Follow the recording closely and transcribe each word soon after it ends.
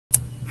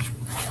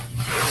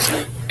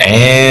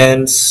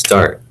And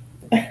start.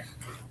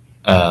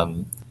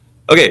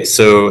 Okay,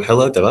 so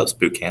hello DevOps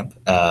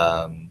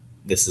BootCamp.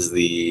 This is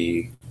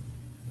the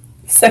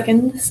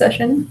second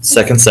session,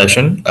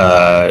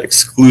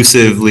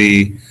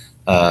 exclusively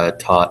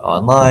taught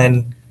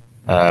online,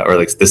 or at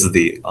least this is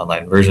the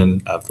online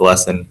version of the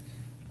lesson.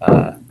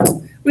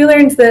 We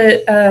learned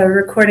that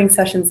recording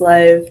sessions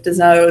live does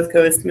not always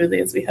go as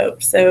smoothly as we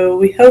hoped. So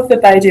we hope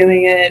that by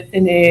doing it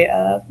in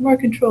a more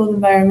controlled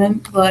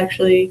environment, we'll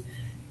actually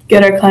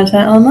get our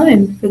content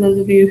online for those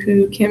of you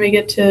who can't make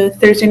it to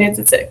Thursday nights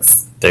at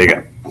 6. There you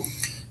go.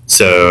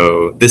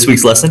 So this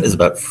week's lesson is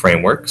about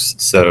frameworks.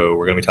 So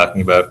we're going to be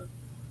talking about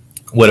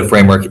what a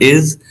framework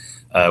is,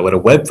 what a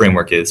web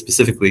framework is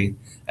specifically,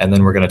 and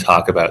then we're going to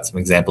talk about some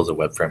examples of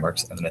web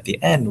frameworks. And then at the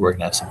end, we're going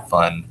to have some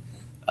fun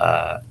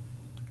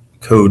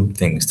code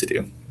things to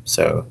do.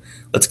 So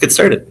let's get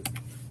started.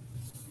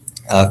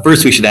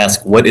 First, we should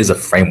ask, what is a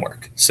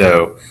framework?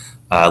 So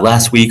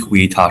last week,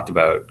 we talked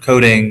about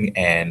coding,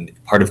 and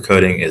part of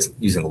coding is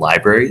using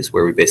libraries,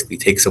 where we basically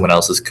take someone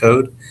else's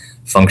code,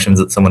 functions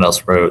that someone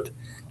else wrote,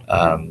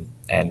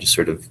 and just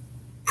sort of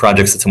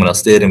projects that someone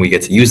else did, and we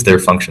get to use their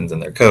functions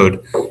and their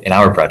code in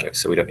our projects,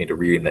 so we don't need to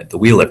reinvent the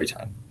wheel every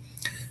time.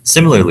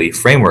 Similarly,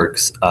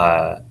 frameworks,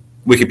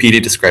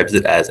 Wikipedia describes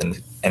it as an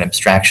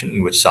abstraction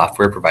in which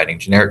software providing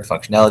generic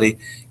functionality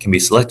can be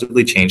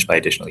selectively changed by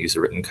additional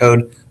user-written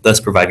code, thus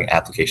providing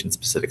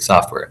application-specific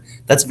software.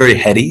 That's very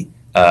heady.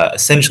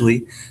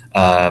 Essentially,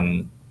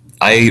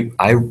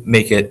 I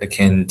make it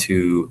akin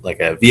to like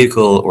a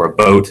vehicle or a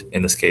boat,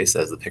 in this case,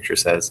 as the picture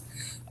says,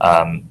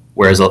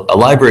 whereas a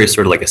library is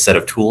sort of like a set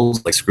of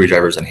tools, like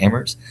screwdrivers and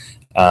hammers.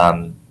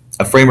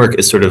 A framework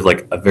is sort of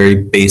like a very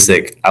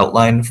basic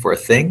outline for a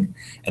thing,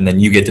 and then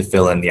you get to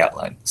fill in the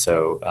outline.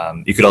 So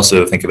you could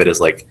also think of it as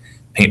like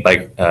paint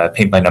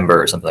by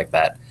number or something like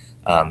that.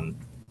 One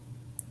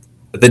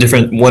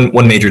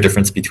major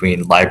difference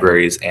between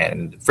libraries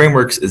and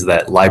frameworks is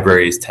that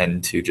libraries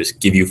tend to just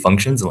give you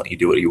functions and let you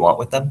do what you want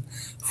with them.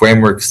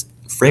 Frameworks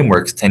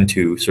tend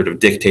to sort of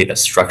dictate a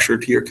structure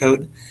to your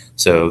code.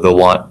 So they'll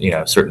want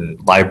certain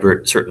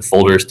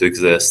folders to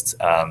exist.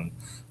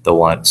 They'll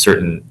want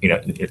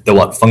they'll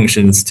want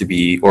functions to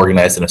be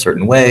organized in a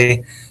certain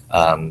way.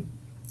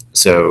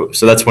 So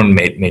that's one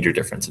major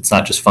difference. It's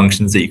not just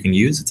functions that you can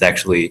use. It's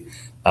actually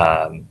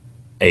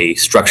a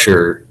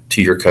structure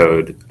to your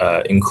code,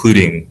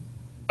 including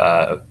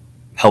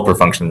helper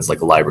functions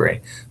like a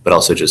library, but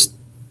also just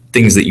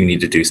things that you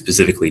need to do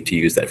specifically to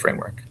use that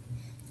framework.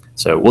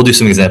 So we'll do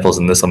some examples,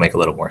 and this will make a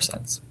little more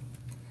sense.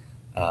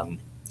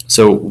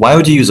 So why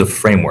would you use a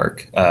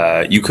framework?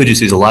 You could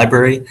just use a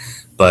library,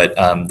 but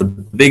the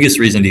biggest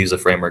reason to use a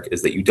framework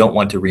is that you don't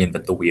want to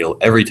reinvent the wheel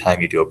every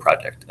time you do a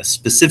project,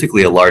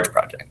 specifically a large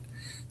project.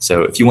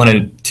 So if you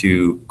wanted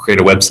to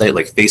create a website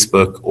like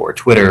Facebook or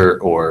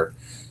Twitter or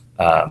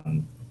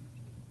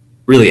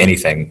really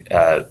anything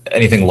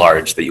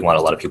large that you want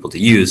a lot of people to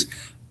use,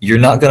 you're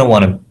not going to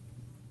want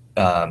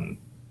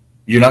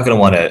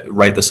to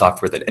write the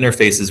software that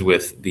interfaces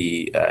with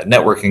the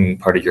networking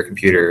part of your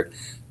computer,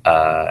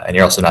 and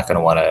you're also not going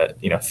to want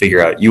to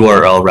figure out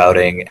URL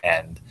routing,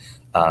 and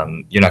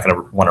you're not going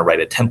to want to write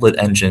a template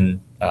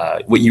engine.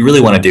 What you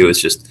really want to do is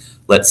just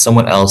let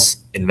someone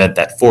else invent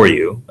that for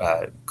you,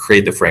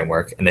 create the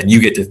framework, and then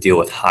you get to deal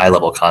with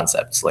high-level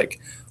concepts like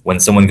when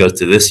someone goes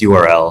to this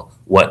URL,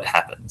 what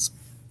happens?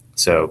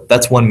 So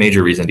that's one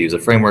major reason to use a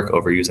framework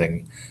over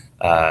using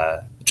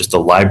just a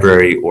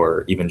library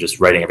or even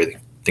just writing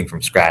everything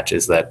from scratch,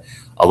 is that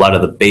a lot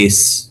of the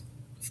base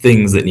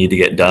things that need to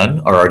get done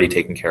are already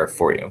taken care of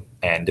for you.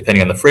 And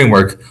depending on the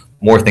framework,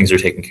 more things are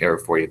taken care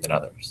of for you than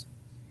others.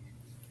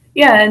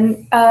 Yeah,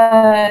 and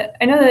I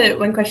know that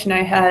one question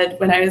I had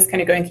when I was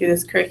kind of going through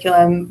this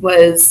curriculum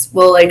was,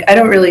 well, like, I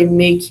don't really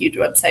make huge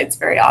websites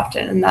very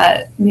often, and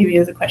that maybe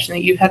is a question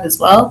that you have as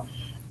well.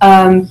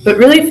 But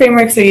really,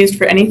 frameworks are used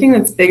for anything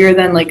that's bigger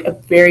than like a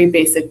very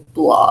basic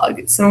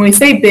blog. So when we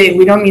say big,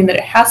 we don't mean that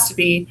it has to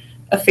be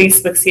a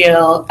Facebook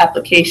CL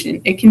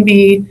application. It can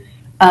be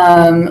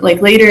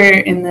like later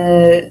in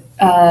the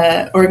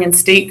Oregon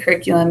State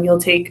curriculum,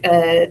 you'll take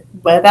a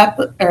web app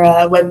or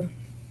a web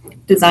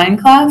design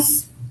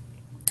class,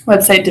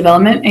 website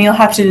development, and you'll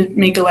have to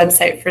make a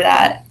website for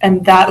that.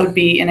 And that would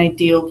be an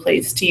ideal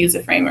place to use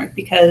a framework,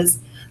 because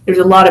there's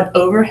a lot of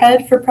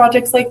overhead for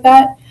projects like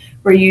that,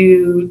 where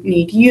you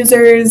need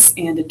users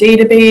and a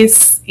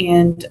database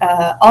and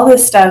all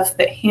this stuff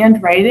that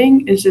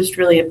handwriting is just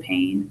really a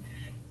pain.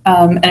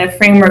 And a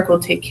framework will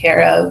take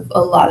care of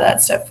a lot of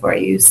that stuff for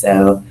you.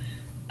 So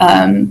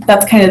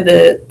that's kind of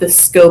the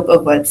scope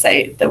of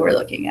website that we're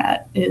looking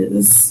at.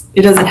 Is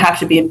it doesn't have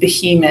to be a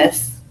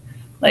behemoth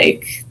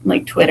like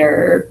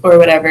Twitter or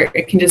whatever.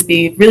 It can just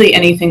be really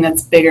anything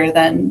that's bigger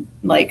than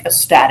like a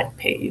static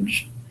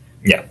page.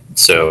 Yeah.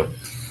 So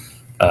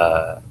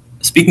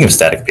speaking of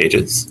static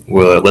pages,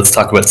 let's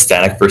talk about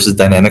static versus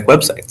dynamic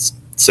websites.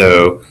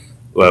 So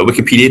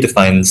Wikipedia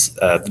defines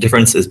the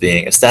difference as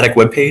being a static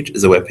web page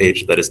is a web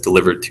page that is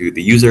delivered to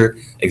the user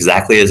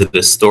exactly as it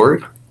is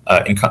stored,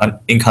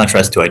 in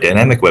contrast to a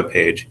dynamic web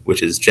page,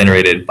 which is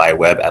generated by a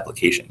web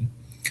application.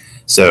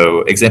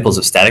 So examples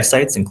of static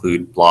sites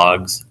include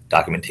blogs,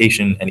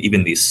 documentation, and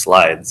even these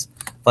slides.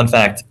 Fun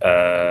fact,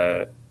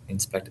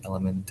 inspect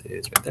element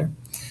is right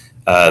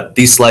there.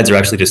 These slides are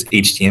actually just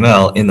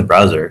HTML in the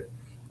browser,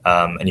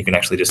 and you can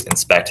actually just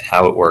inspect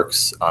how it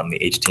works on the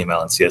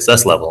HTML and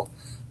CSS level.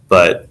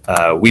 But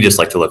we just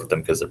like to look at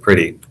them because they're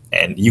pretty,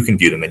 and you can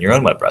view them in your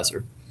own web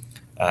browser.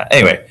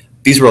 Anyway,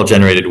 these were all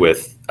generated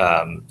with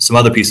some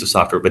other piece of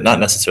software, but not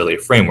necessarily a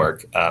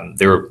framework.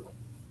 They were,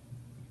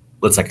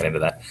 let's not get into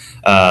that.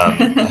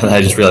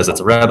 I just realized that's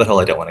a rabbit hole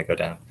I don't want to go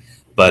down.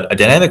 But a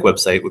dynamic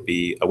website would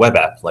be a web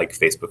app like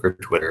Facebook or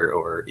Twitter,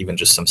 or even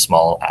just some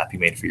small app you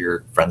made for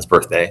your friend's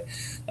birthday,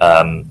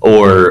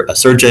 or a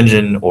search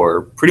engine,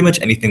 or pretty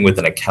much anything with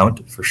an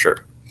account for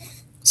sure.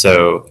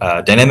 So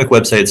dynamic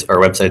websites are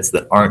websites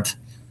that aren't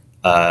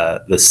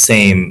the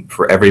same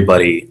for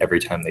everybody every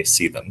time they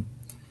see them.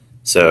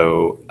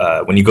 So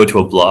when you go to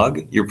a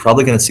blog, you're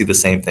probably going to see the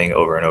same thing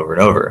over and over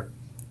and over.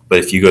 But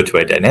if you go to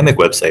a dynamic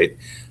website,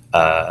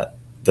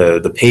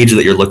 the page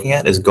that you're looking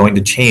at is going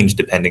to change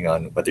depending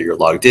on whether you're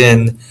logged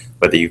in,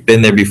 whether you've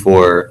been there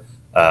before.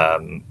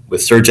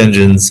 With search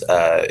engines,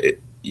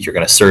 you're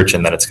going to search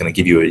and then it's going to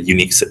give you a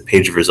unique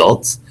page of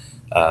results.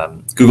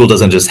 Google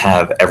doesn't just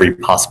have every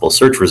possible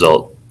search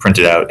result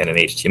printed out in an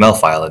HTML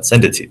file and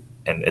send it to you.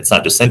 And it's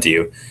not just sent to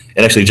you.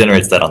 It actually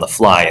generates that on the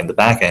fly in the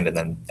back end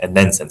and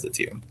then sends it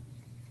to you.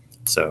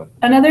 So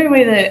another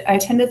way that I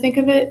tend to think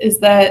of it is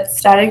that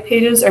static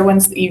pages are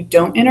ones that you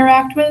don't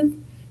interact with.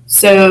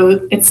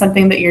 So it's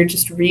something that you're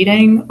just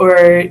reading,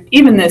 or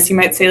even this, you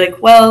might say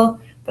like, well,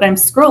 but I'm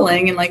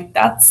scrolling and like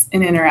that's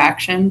an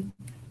interaction,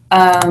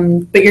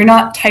 but you're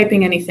not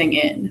typing anything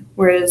in.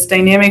 Whereas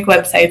dynamic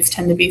websites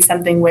tend to be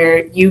something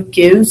where you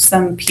give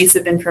some piece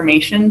of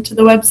information to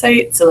the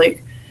website. So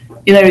like,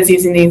 either I was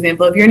using the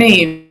example of your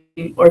name,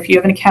 or if you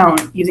have an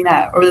account, using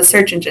that, or the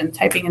search engine,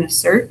 typing in a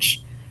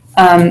search.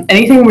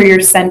 Anything where you're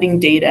sending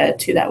data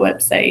to that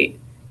website,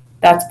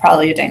 that's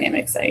probably a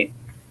dynamic site.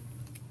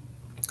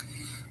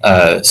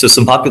 So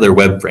some popular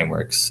web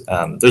frameworks.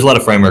 There's a lot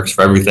of frameworks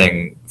for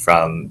everything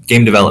from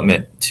game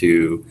development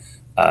to,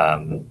 I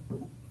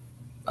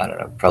don't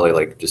know, probably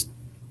like just,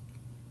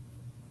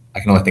 I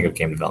can only think of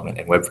game development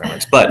and web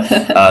frameworks, but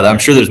I'm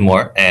sure there's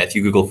more. And if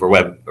you Google for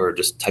web or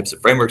just types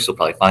of frameworks, you'll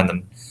probably find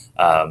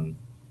them.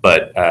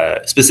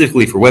 But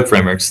specifically for web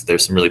frameworks,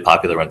 there's some really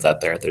popular ones out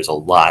there. There's a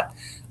lot.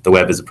 The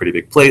web is a pretty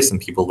big place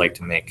and people like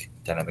to make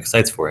dynamic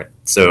sites for it.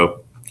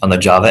 So on the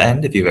Java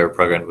end, if you've ever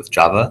programmed with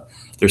Java,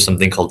 there's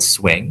something called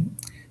Swing.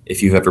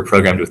 If you've ever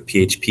programmed with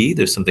PHP,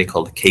 there's something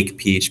called Cake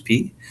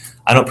PHP.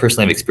 I don't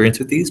personally have experience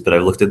with these, but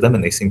I've looked at them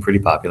and they seem pretty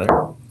popular.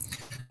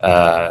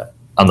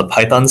 On the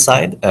Python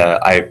side,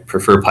 I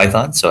prefer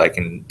Python, so I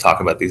can talk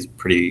about these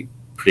pretty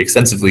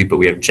extensively, but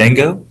we have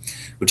Django,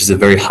 which is a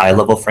very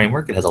high-level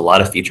framework. It has a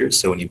lot of features,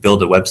 so when you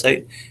build a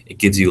website, it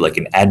gives you like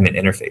an admin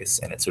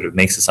interface, and it sort of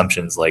makes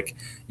assumptions like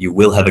you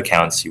will have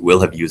accounts, you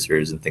will have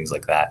users, and things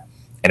like that.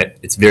 And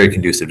it's very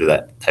conducive to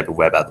that type of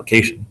web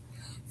application.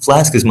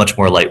 Flask is much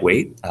more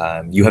lightweight.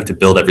 You have to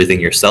build everything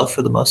yourself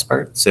for the most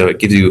part, so it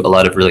gives you a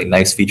lot of really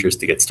nice features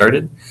to get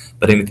started,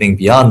 but anything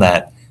beyond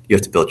that, you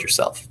have to build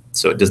yourself.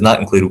 So it does not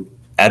include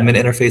admin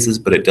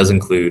interfaces, but it does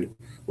include,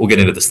 we'll get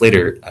into this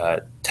later,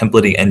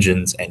 templating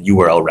engines and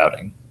URL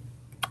routing.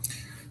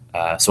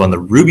 So on the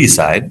Ruby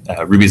side,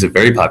 Ruby is a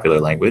very popular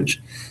language.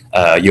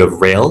 You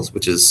have Rails,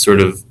 which is sort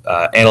of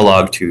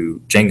analog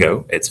to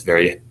Django. It's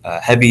very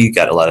heavy,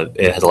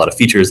 it has a lot of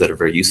features that are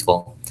very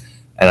useful.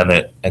 And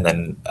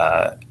then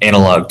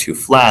analog to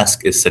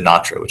Flask is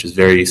Sinatra, which is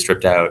very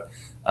stripped out,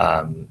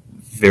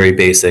 very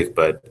basic,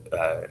 but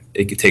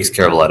it takes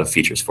care of a lot of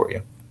features for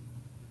you.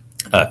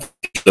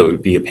 So it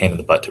would be a pain in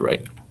the butt to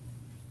write.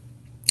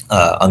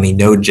 On the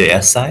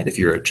Node.js side, if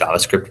you're a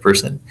JavaScript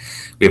person,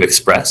 we have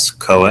Express,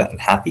 Koa, and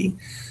Happy.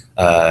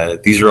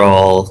 These are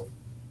all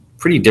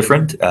pretty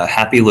different.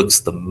 Happy looks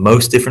the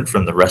most different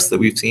from the rest that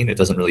we've seen. It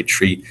doesn't really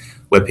treat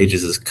web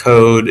pages as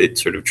code. It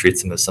sort of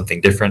treats them as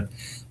something different.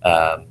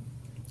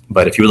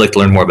 But if you would like to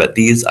learn more about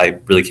these, I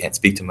really can't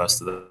speak to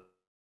most of them.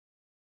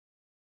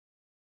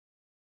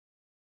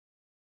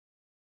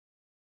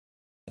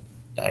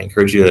 I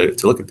encourage you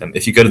to look at them.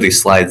 If you go to these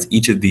slides,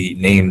 each of the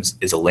names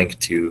is a link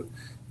to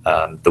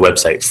the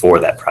website for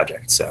that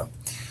project. So,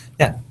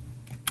 yeah.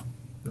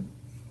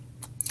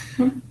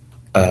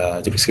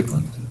 Did we skip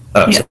one?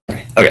 Oh, yeah.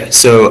 Sorry. Okay,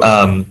 so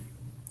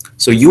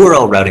so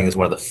URL routing is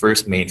one of the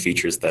first main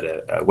features that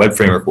a web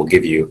framework will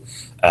give you.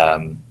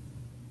 And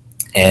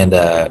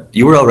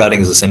URL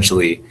routing is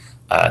essentially,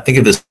 think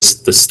of this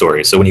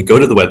story. So when you go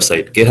to the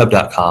website,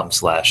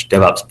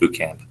 github.com/DevOps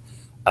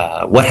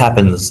BootCamp, what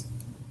happens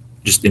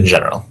just in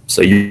general?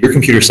 So your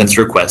computer sends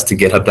a request to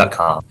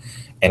github.com,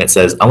 and it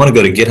says, I want to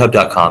go to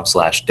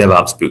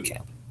github.com/DevOps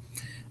BootCamp.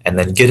 And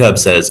then GitHub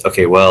says,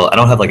 okay, well, I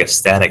don't have like a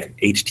static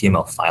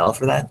HTML file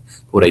for that.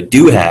 But what I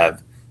do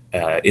have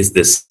is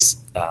this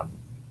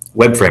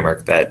web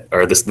framework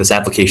or this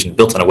application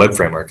built on a web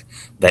framework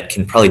that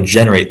can probably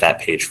generate that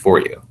page for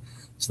you.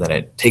 So then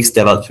it takes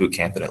DevOps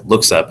Bootcamp and it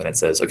looks up and it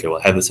says, okay, well,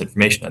 I have this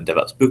information on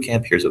DevOps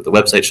Bootcamp. Here's what the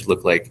website should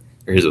look like,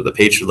 or here's what the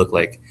page should look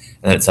like,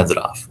 and then it sends it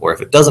off. Or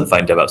if it doesn't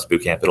find DevOps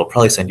Bootcamp, it'll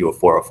probably send you a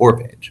 404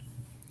 page.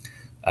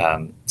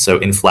 So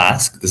in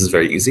Flask, this is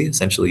very easy.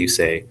 Essentially, you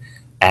say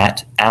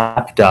at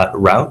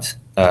app.route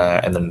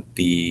and then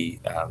the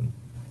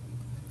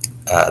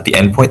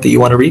endpoint that you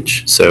want to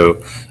reach.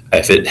 So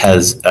if it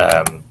has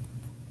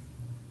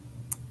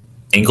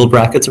angled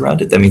brackets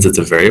around it, that means it's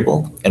a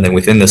variable. And then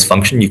within this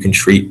function, you can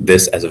treat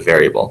this as a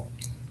variable.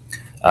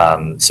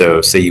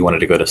 So say you wanted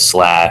to go to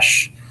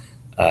slash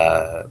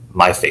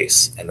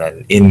myface, and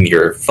then in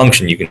your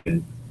function, you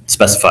can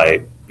specify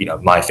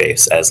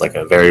myface as like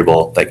a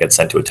variable that gets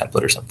sent to a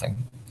template or something.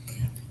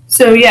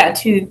 So yeah,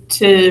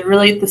 to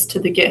relate this to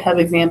the GitHub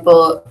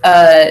example,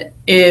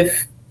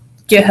 if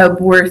GitHub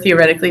were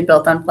theoretically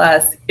built on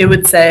Flask, it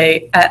would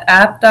say at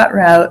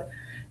app.route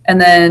and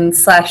then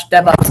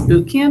 /DevOps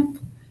Bootcamp.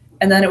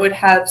 And then it would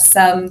have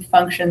some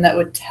function that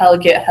would tell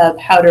GitHub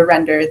how to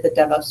render the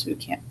DevOps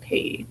Bootcamp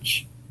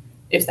page,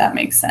 if that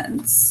makes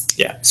sense.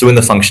 Yeah. So in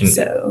the function.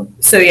 So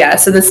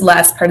this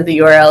last part of the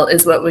URL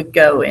is what would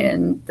go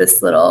in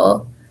this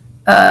little,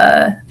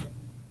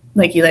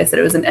 like Eli said,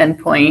 it was an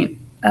endpoint.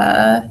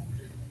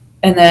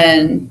 And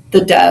then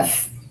the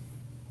def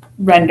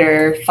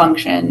render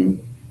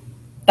function,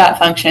 that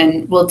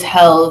function will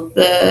tell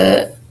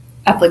the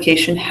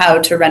application how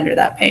to render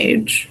that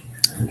page.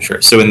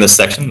 Sure. So in this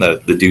section, the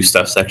do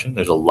stuff section,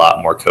 there's a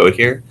lot more code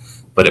here,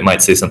 but it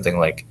might say something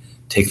like,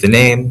 take the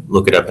name,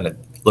 look it up in the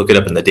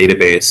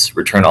database,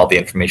 return all the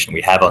information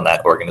we have on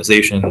that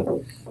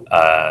organization,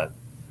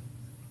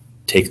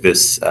 take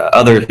this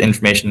other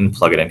information,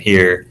 plug it in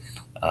here,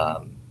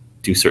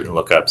 do certain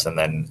lookups, and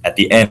then at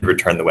the end,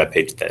 return the web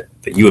page that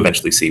you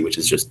eventually see, which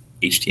is just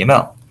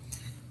HTML.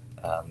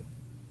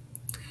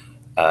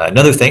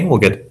 Another thing we're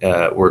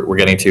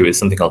getting to is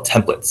something called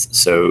templates.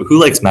 So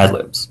who likes Mad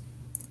Libs?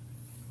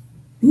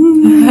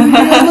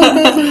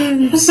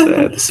 This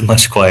is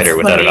much quieter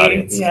without an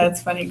audience. Yeah,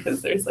 it's funny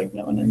because there's like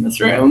no one in this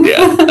room.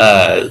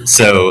 Yeah.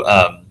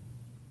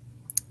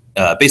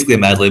 Basically a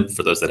Mad Lib,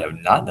 for those that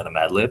have not done a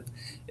Mad Lib,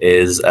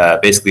 is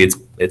basically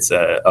it's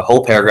a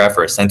whole paragraph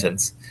or a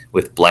sentence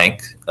with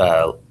blanks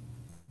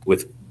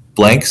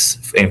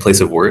in place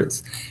of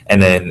words,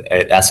 and then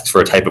it asks for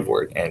a type of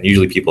word. And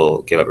usually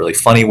people give up really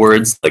funny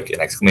words like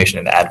an exclamation,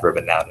 an adverb,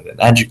 a noun, and an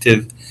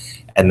adjective.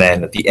 And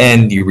then at the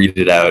end, you read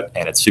it out,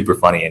 and it's super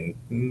funny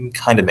and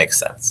kind of makes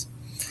sense.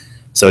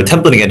 So a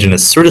templating engine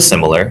is sort of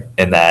similar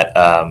in that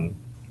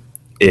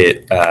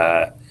it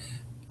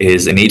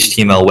is an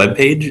HTML web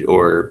page,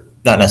 or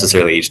not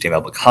necessarily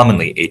HTML, but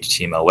commonly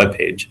HTML web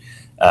page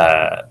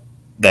that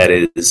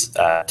is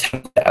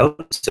templated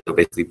out. So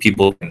basically,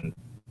 people can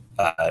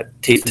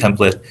take the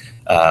template,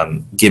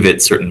 give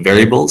it certain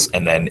variables,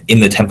 and then in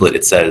the template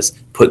it says,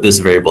 put this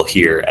variable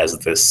here as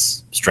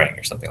this string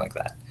or something like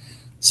that.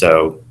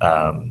 So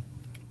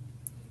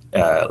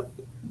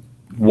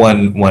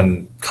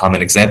one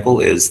common example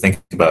is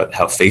thinking about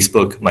how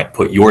Facebook might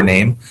put your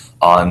name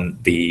on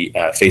the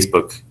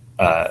Facebook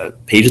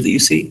page that you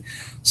see.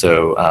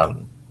 So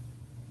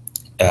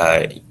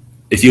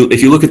if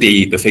you look at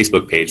the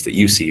Facebook page that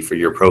you see for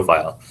your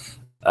profile,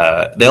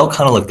 they all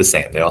kind of look the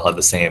same. They all have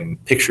the same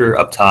picture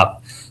up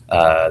top.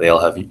 They all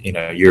have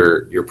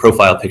your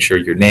profile picture,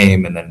 your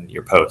name, and then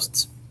your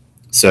posts.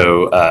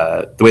 So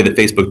the way that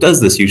Facebook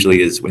does this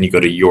usually is when you go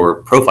to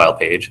your profile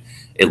page,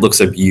 it looks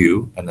up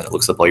you, and then it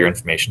looks up all your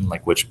information,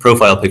 like which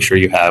profile picture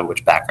you have,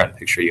 which background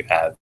picture you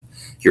have,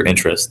 your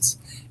interests,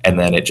 and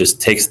then it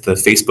just takes the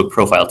Facebook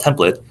profile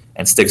template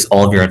and sticks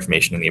all of your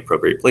information in the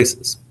appropriate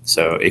places.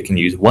 So it can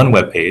use one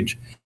web page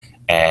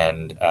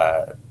and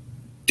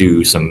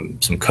do some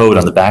code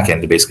on the back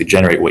end to basically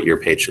generate what your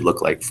page should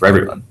look like for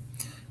everyone.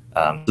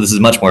 So this is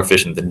much more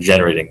efficient than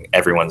generating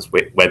everyone's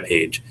web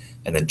page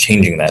and then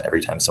changing that every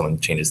time someone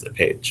changes their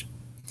page.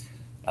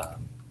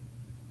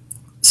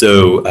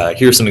 So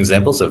here are some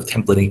examples of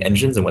templating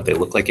engines and what they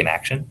look like in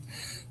action.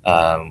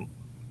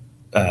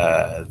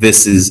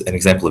 This is an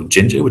example of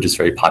Jinja, which is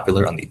very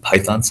popular on the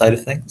Python side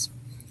of things.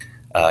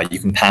 You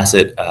can pass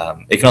it.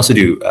 It can also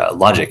do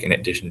logic in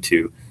addition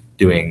to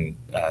doing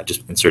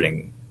just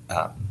inserting,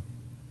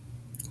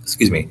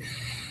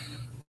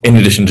 in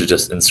addition to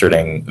just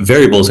inserting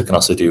variables, it can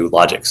also do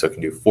logic. So it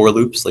can do for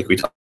loops like we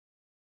talked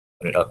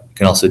about. It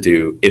can also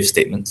do if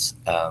statements.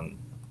 For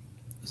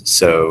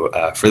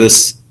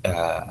this,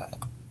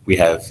 we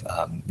have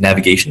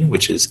navigation,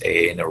 which is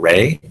an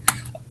array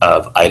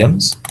of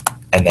items.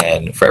 And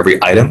then for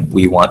every item,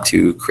 we want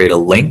to create a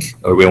link,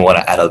 or we want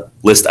to add a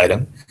list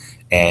item.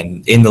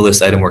 And in the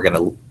list item, we're going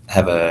to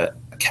have a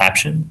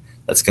caption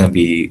that's going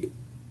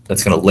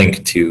to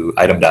link to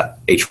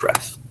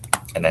item.href.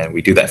 And then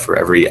we do that for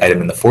every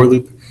item in the for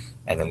loop,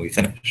 and then we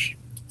finish.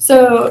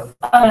 So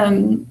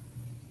I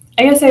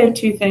guess I have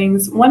two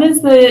things. One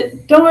is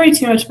that don't worry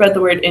too much about the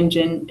word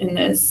engine in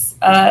this.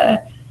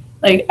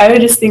 Like I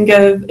would just think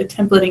of a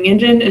templating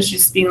engine as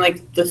just being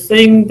like the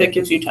thing that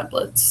gives you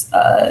templates,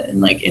 and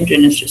like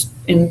engine is just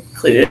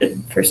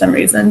included for some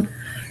reason.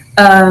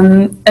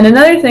 And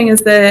another thing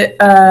is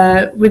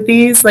that with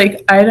these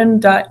like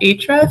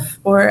item.href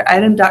or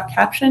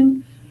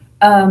item.caption,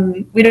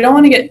 we don't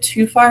want to get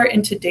too far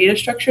into data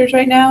structures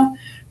right now,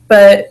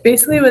 but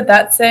basically what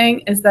that's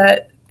saying is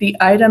that the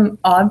item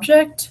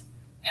object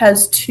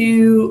has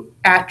two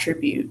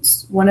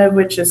attributes, one of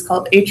which is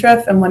called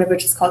href and one of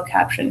which is called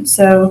caption.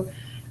 So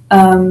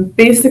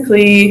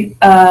basically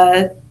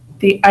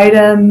the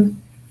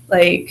item,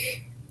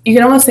 like, you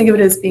can almost think of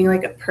it as being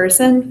like a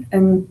person,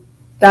 and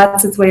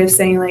that's its way of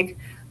saying, like,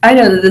 I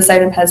know that this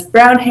item has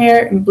brown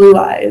hair and blue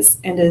eyes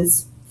and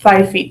is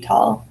 5 feet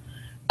tall.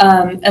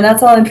 And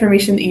that's all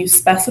information that you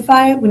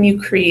specify when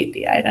you create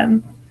the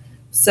item.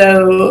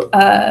 So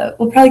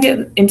we'll probably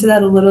get into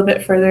that a little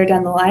bit further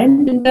down the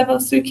line in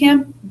DevOps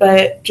Bootcamp,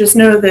 but just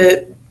know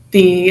that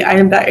the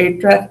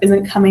item.href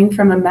isn't coming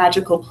from a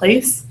magical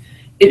place.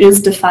 It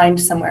is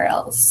defined somewhere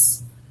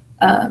else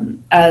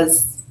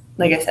as,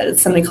 like I said,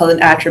 it's something called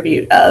an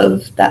attribute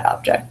of that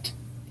object.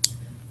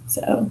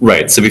 So.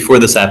 Right. So before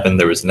this happened,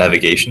 there was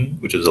navigation,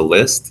 which is a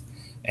list,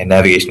 and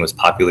navigation was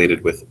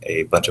populated with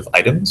a bunch of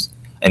items,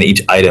 and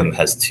each item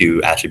has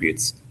two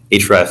attributes,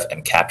 href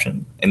and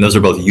caption, and those are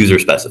both user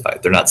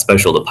specified. They're not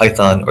special to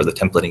Python or the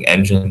templating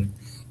engine.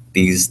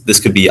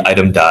 This could be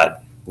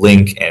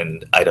item.link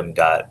and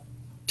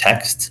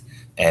item.text,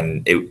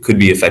 and it could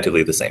be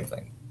effectively the same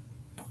thing.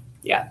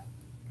 Yeah.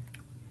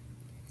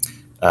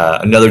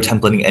 Another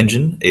templating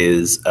engine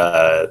is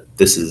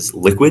this is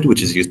Liquid,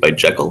 which is used by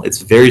Jekyll.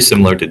 It's very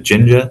similar to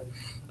Jinja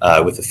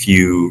with a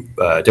few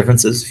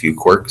differences, a few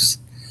quirks.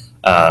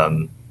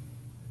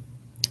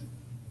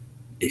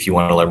 If you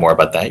want to learn more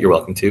about that, you're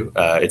welcome to.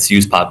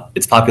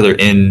 It's popular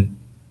in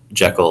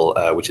Jekyll,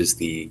 which is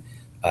the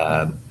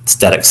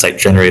static site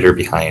generator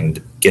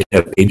behind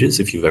GitHub Pages,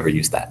 if you've ever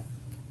used that.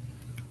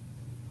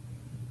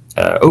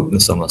 Oh,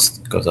 this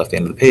almost goes off the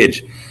end of the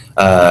page.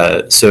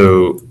 That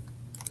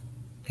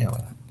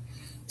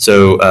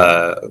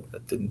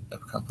didn't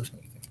accomplish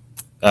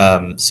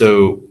anything.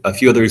 So a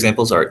few other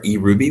examples are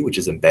eRuby, which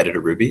is embedded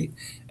to Ruby,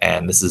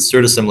 and this is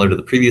sort of similar to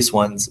the previous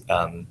ones,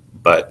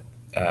 but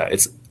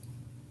it's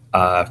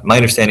my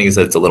understanding is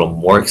that it's a little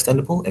more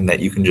extendable in that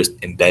you can just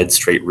embed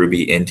straight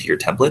Ruby into your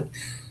template,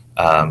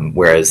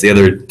 whereas the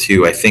other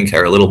two I think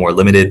are a little more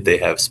limited. They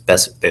have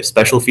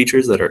special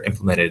features that are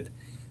implemented,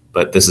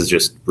 but this is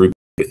just Ruby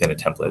within a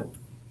template.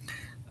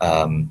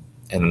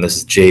 And then this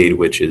is Jade,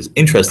 which is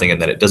interesting in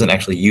that it doesn't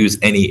actually use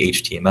any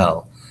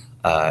HTML.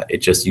 It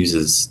just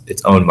uses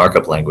its own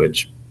markup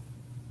language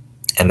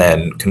and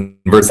then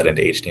converts that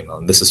into HTML.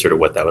 And this is sort of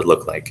what that would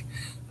look like.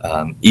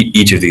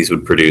 Each of these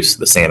would produce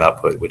the same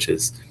output, which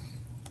is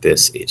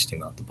this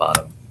HTML at the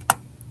bottom.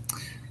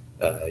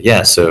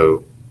 Yeah,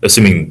 so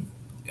assuming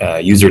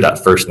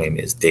user.firstname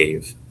is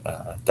Dave,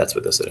 that's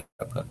what this would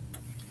output.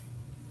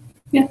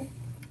 Yeah.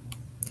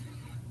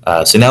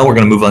 So now we're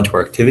going to move on to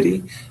our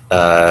activity.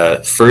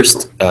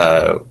 First,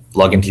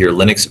 log into your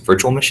Linux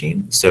virtual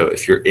machine. So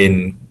if you're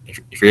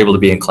able to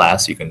be in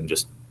class, you can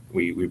just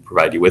we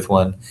provide you with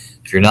one.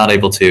 If you're not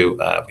able to,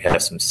 we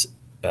have some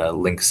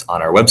links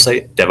on our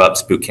website,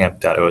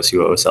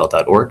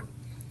 devopsbootcamp.osuosl.org,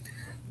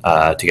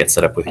 to get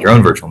set up with your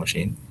own virtual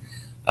machine.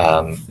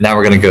 Now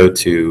we're going to go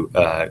to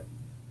I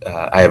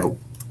have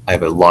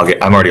a login.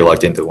 I'm already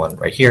logged into one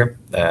right here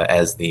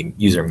as the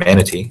user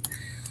Manatee.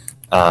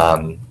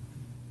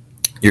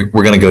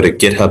 We're going to go to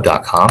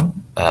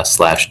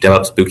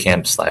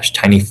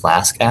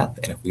github.com/DevOpsBootcamp/TinyFlask app.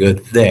 And if we go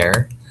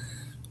there,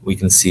 we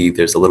can see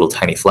there's a little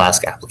Tiny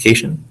Flask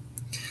application.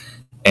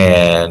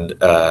 And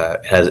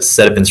it has a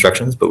set of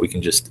instructions, but we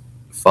can just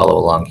follow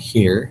along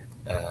here.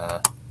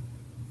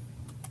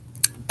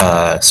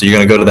 So you're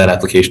going to go to that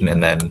application,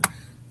 and then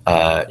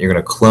you're going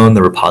to clone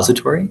the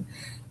repository,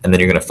 and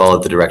then you're going to follow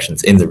the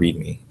directions in the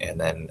README.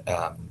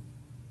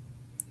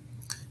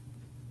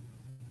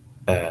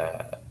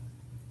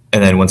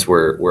 And then once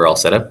we're all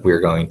set up, we're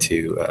going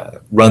to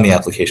run the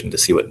application to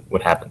see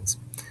what happens.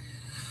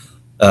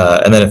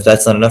 And then if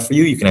that's not enough for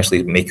you, you can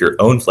actually make your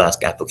own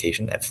Flask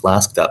application at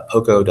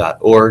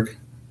flask.poco.org,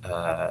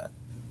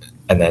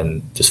 and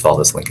then just follow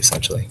this link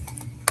essentially.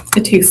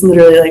 It takes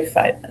literally like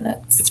 5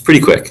 minutes. It's pretty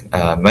quick.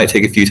 It might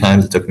take a few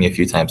times. It took me a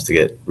few times to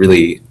get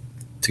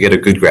a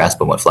good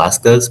grasp on what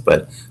Flask does,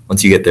 but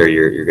once you get there,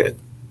 you're good.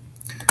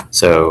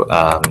 So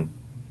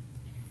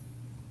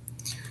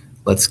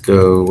let's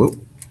go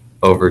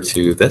over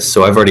to this.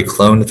 So I've already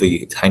cloned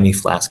the Tiny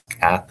Flask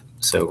app.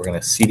 So we're going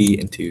to cd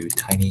into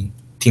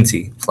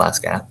Teensy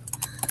Flask app.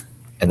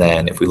 And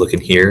then if we look in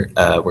here,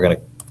 we're going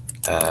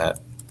to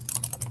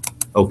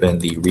open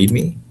the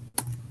README.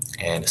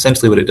 And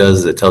essentially what it does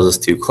is it tells us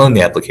to clone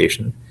the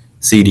application,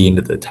 cd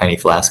into the Tiny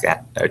Flask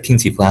app, or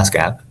Teensy Flask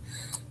app,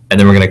 and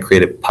then we're going to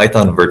create a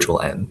Python virtual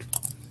env.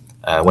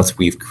 Once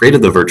we've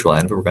created the virtual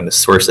env, we're going to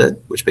source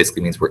it, which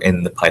basically means we're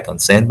in the Python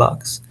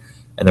sandbox.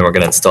 And then we're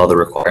going to install the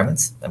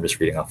requirements. I'm just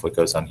reading off what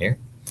goes on here.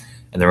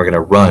 And then we're going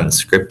to run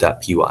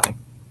script.py.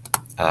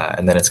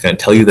 And then it's going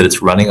to tell you that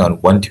it's running on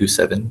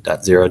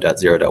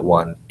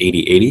 127.0.0.1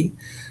 8080,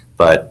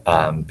 but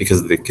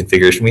because of the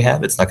configuration we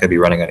have, it's not going to be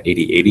running on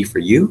 8080 for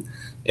you.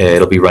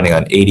 It'll be running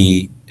on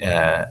 80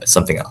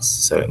 something else.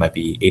 So it might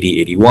be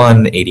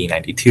 8081,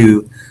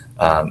 8092.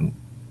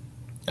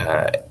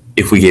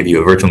 If we gave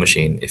you a virtual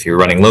machine, if you're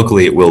running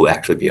locally, it will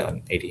actually be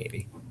on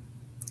 8080.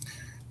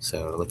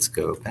 So let's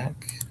go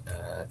back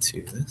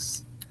to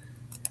this.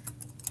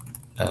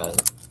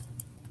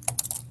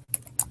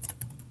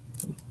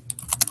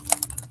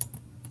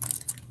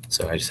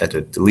 So I just had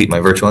to delete my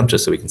virtual env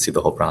just so we can see the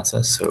whole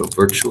process. So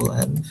virtual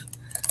env,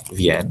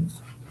 venv,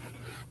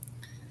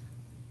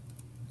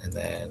 and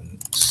then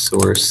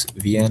source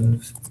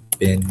venv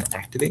bin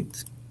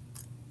activate.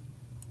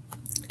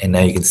 And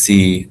now you can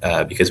see,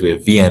 because we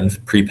have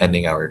venv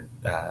prepending our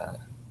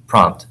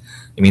prompt,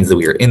 it means that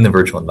we are in the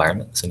virtual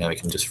environment. So now we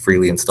can just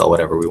freely install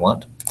whatever we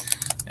want.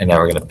 And now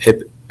we're going to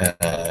pip,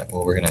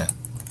 we're going to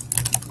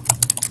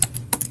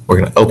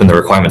open the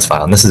requirements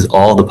file. And this is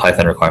all the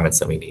Python requirements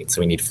that we need.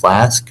 So we need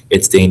Flask,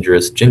 It's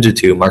Dangerous,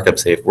 Jinja2, Markup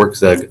Safe,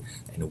 Workzug,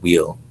 and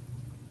Wheel.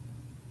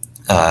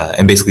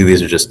 And basically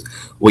these are just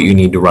what you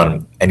need to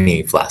run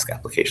any Flask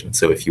application.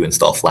 So if you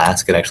install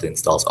Flask, it actually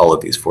installs all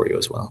of these for you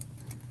as well.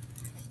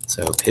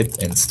 So pip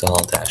install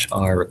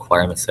 -r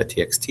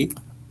requirements.txt.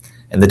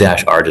 And the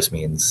 -r just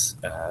means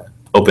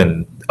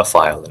open a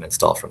file and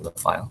install from the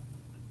file.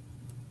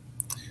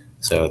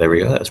 So there we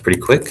go, that was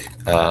pretty quick.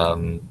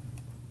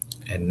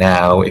 And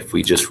now if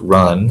we just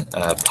run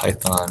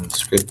python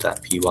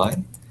script.py,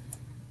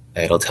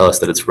 it'll tell us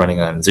that it's running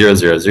on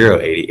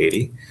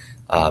 0008080.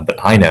 But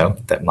I know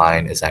that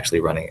mine is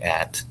actually running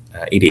at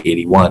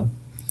 8081.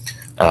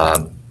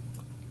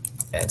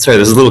 And sorry,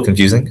 this is a little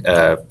confusing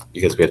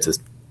because we have to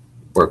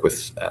work with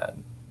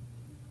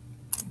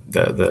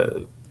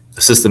the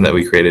system that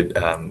we created,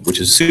 which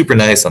is super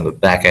nice on the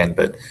back end,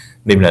 but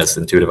maybe not as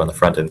intuitive on the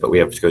front end. But we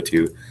have to go to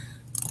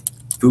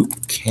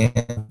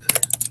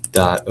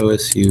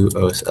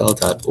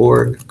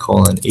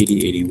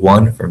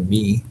bootcamp.osu.osl.org/8081 for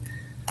me.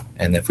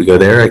 And if we go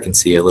there, I can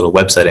see a little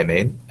website I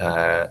made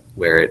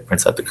where it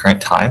prints out the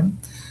current time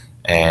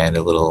and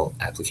a little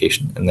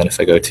application. And then if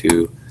I go to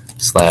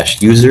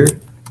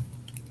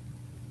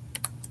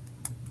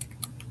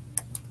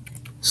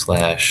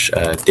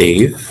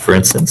 /user/Dave, for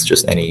instance,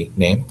 just any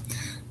name,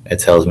 it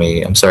tells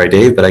me, I'm sorry,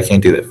 Dave, but I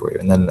can't do that for you.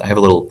 And then I have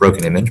a little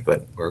broken image, but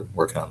we're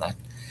working on that.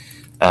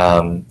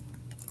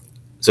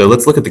 So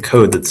let's look at the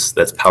code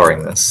that's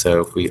powering this. So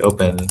if we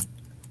open,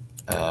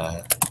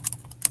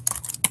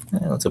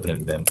 let's open it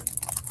in Vim.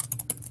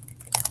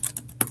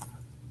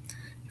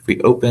 If we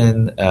open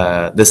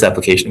this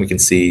application, we can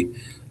see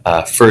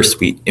first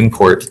we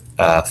import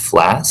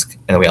Flask,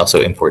 and then we also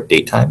import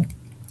datetime.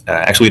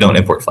 Actually, we don't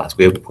import Flask.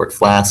 We import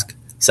Flask,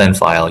 send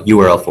file,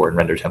 URL for, and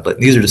render template.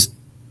 And these are just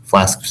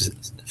Flask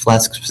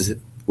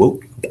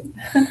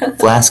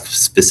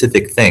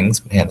specific things.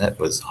 Man, that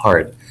was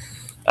hard.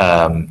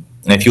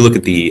 And if you look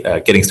at the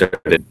getting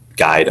started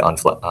guide on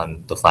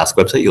the Flask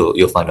website,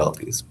 you'll find all of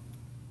these.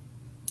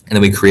 And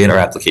then we create our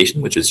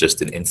application, which is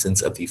just an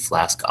instance of the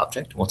Flask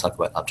object. We'll talk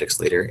about objects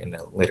later in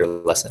a later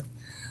lesson.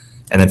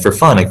 And then for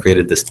fun, I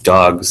created this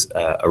dogs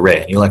array,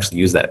 and you'll actually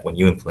use that when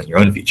you implement your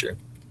own feature.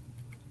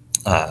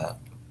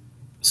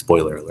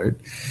 Spoiler alert.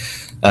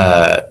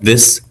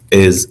 This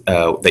is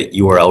that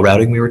URL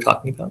routing we were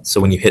talking about. So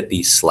when you hit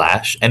the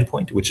 /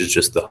 endpoint, which is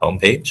just the home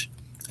page,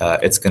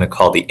 it's going to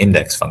call the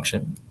index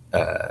function.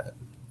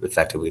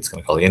 Effectively, it's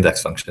going to call the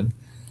index function.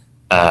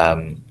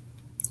 And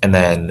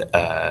then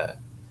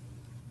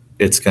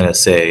it's going to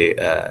say,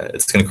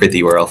 it's going to create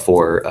the URL for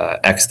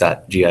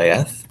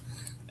x.gif.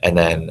 And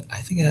then I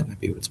think that might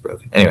be what's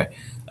broken. Anyway,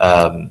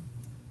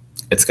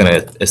 it's going to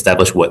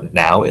establish what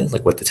now is,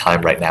 like what the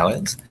time right now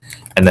is.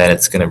 And then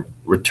it's going to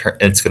return,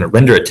 it's going to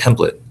render a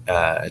template.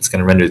 It's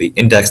going to render the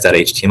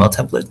index.html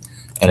template,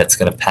 and it's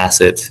going to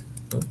pass it.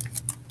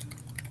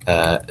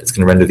 It's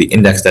going to render the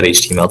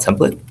index.html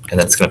template, and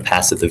then it's going to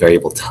pass it the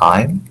variable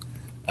time,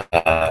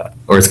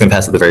 or it's going to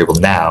pass it the variable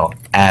now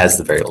as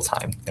the variable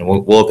time. And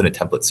we'll open a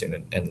template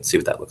soon and see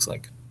what that looks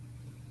like.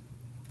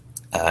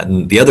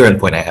 And the other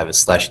endpoint I have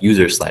is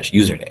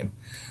 /user/username.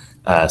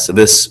 So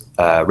this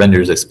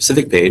renders a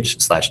specific page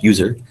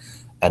 /user,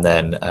 and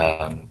then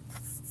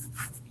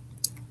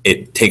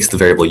it takes the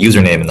variable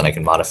username, and then I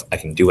can modify. I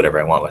can do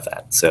whatever I want with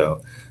that.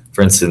 So,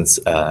 for instance,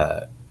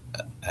 I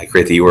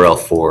create the URL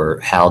for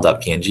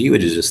hal.png,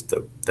 which is just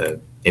the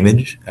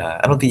image.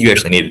 I don't think you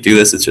actually need to do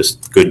this. It's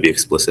just good to be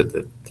explicit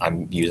that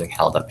I'm using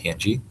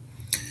hal.png.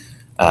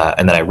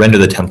 And then I render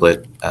the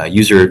template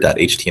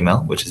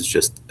user.html, which is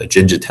just a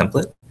Jinja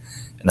template.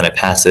 And then I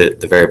pass it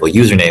the variable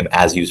username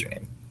as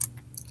username.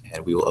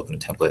 And we will open a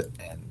template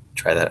and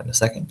try that in a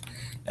second.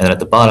 And then at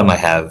the bottom, I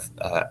have,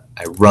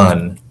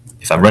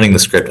 if I'm running the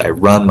script, I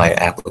run my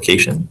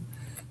application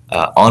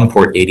on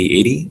port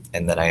 8080,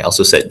 and then I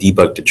also set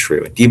debug to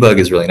true. And debug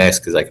is really nice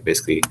because I can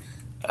basically,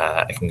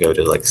 I can go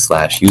to like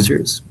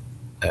 /users,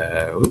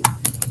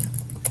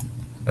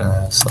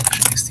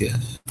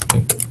 /xdf.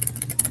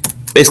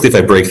 Basically, if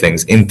I break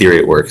things, in theory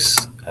it works.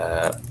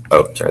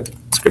 Oh, sorry, the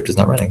script is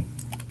not running.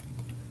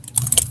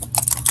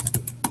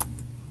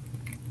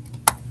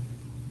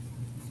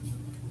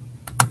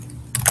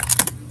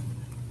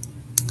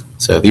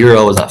 So the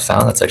URL was not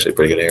found. That's actually a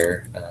pretty good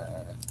error.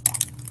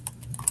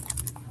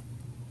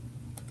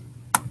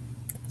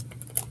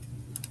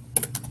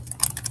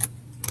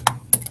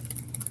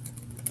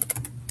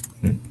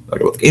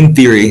 Okay, well, in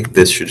theory,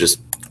 this should just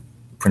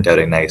print out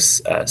a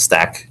nice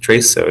stack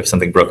trace. So if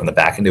something broke on the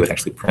back end, it would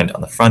actually print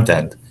on the front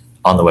end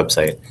on the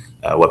website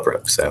what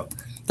broke. So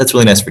that's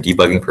really nice for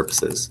debugging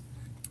purposes.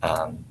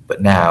 But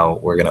now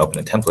we're going to open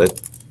a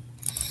template.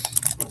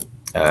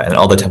 And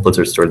all the templates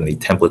are stored in the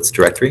templates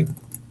directory.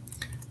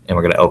 And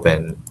we're going to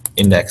open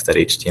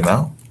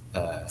index.html.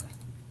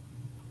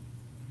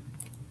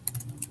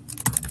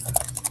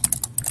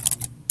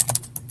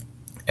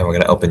 And we're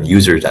going to open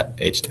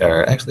user.html,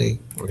 or actually,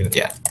 we're going to,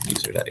 yeah,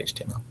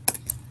 user.html.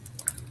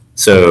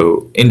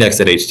 So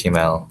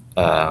index.html,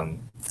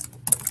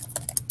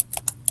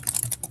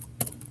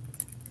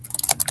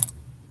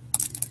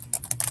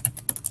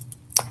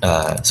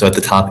 so at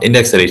the top,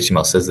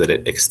 index.html says that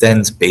it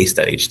extends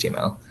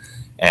base.html.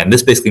 And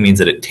this basically means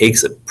that it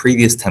takes a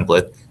previous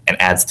template and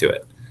adds to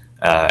it.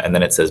 And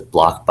then it says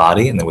block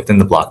body, and then within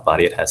the block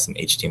body, it has some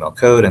HTML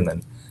code, and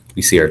then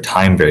we see our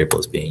time variable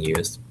is being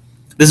used.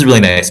 This is really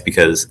nice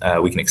because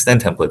we can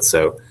extend templates.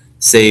 So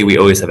say we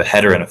always have a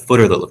header and a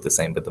footer that look the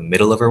same, but the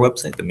middle of our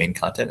website, the main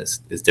content,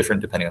 is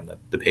different depending on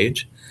the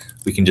page.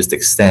 We can just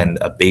extend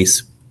a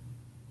base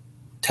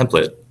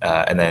template,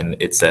 and then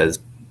it says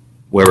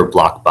wherever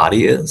block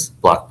body is,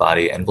 block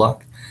body end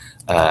block,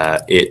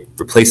 it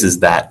replaces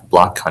that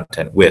block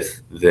content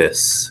with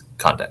this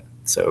content.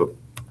 So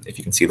if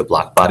you can see, the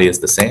block body is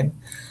the same.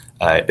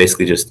 It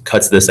basically just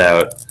cuts this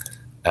out,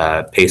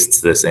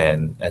 pastes this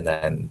in, and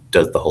then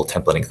does the whole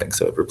templating thing.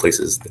 So it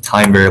replaces the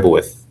time variable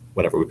with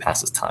whatever we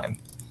pass as time.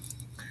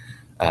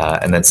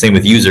 And then same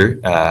with user.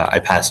 I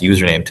pass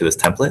username to this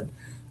template,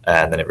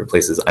 and then it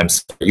replaces I'm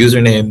sorry,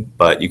 username,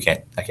 but I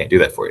can't do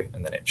that for you.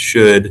 And then it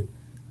should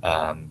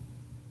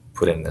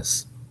put in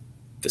this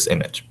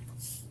image.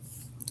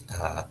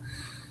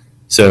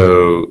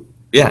 So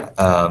yeah,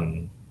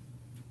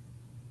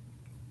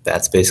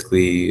 that's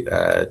basically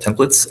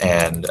templates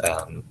and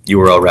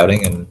URL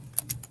routing. And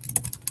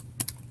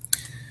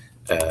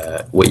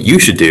what you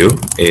should do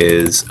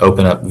is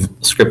open up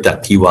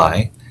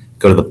script.py,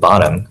 go to the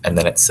bottom, and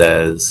then it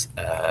says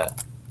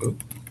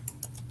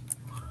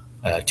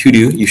to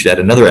do, you should add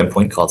another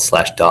endpoint called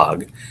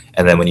 /dog.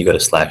 And then when you go to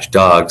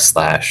 /dog/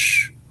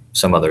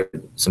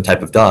 some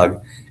type of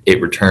dog,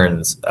 it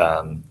returns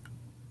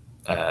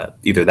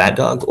either that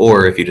dog,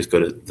 or if you just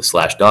go to the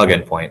 /dog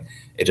endpoint,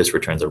 it just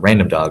returns a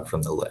random dog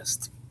from the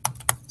list.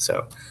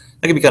 So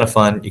that can be kind of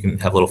fun. You can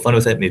have a little fun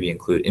with it, maybe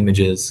include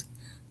images.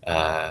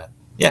 Yeah,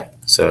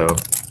 so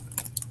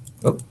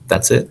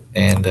that's it.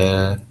 And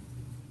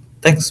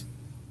thanks.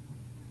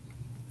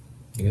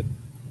 You good?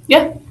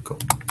 Yeah. Cool.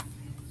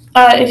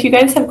 If you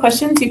guys have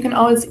questions, you can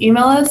always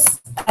email us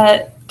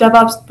at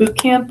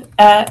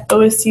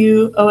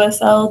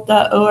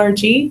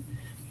devopsbootcamp@osuosl.org.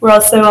 We're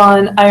also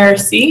on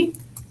IRC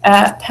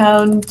at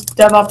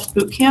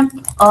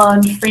 #DevOpsBootcamp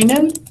on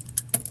Freenode.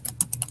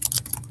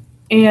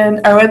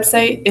 And our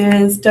website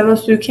is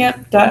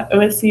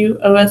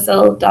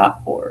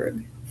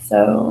devopsbootcamp.osuosl.org.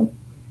 So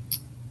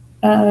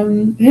I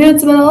think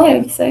that's about all I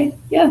have to say.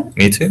 Yeah.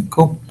 Me too.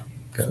 Cool.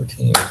 Go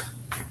team.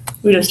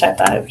 We just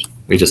high-fived.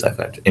 We just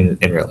high-fived in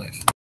real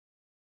life.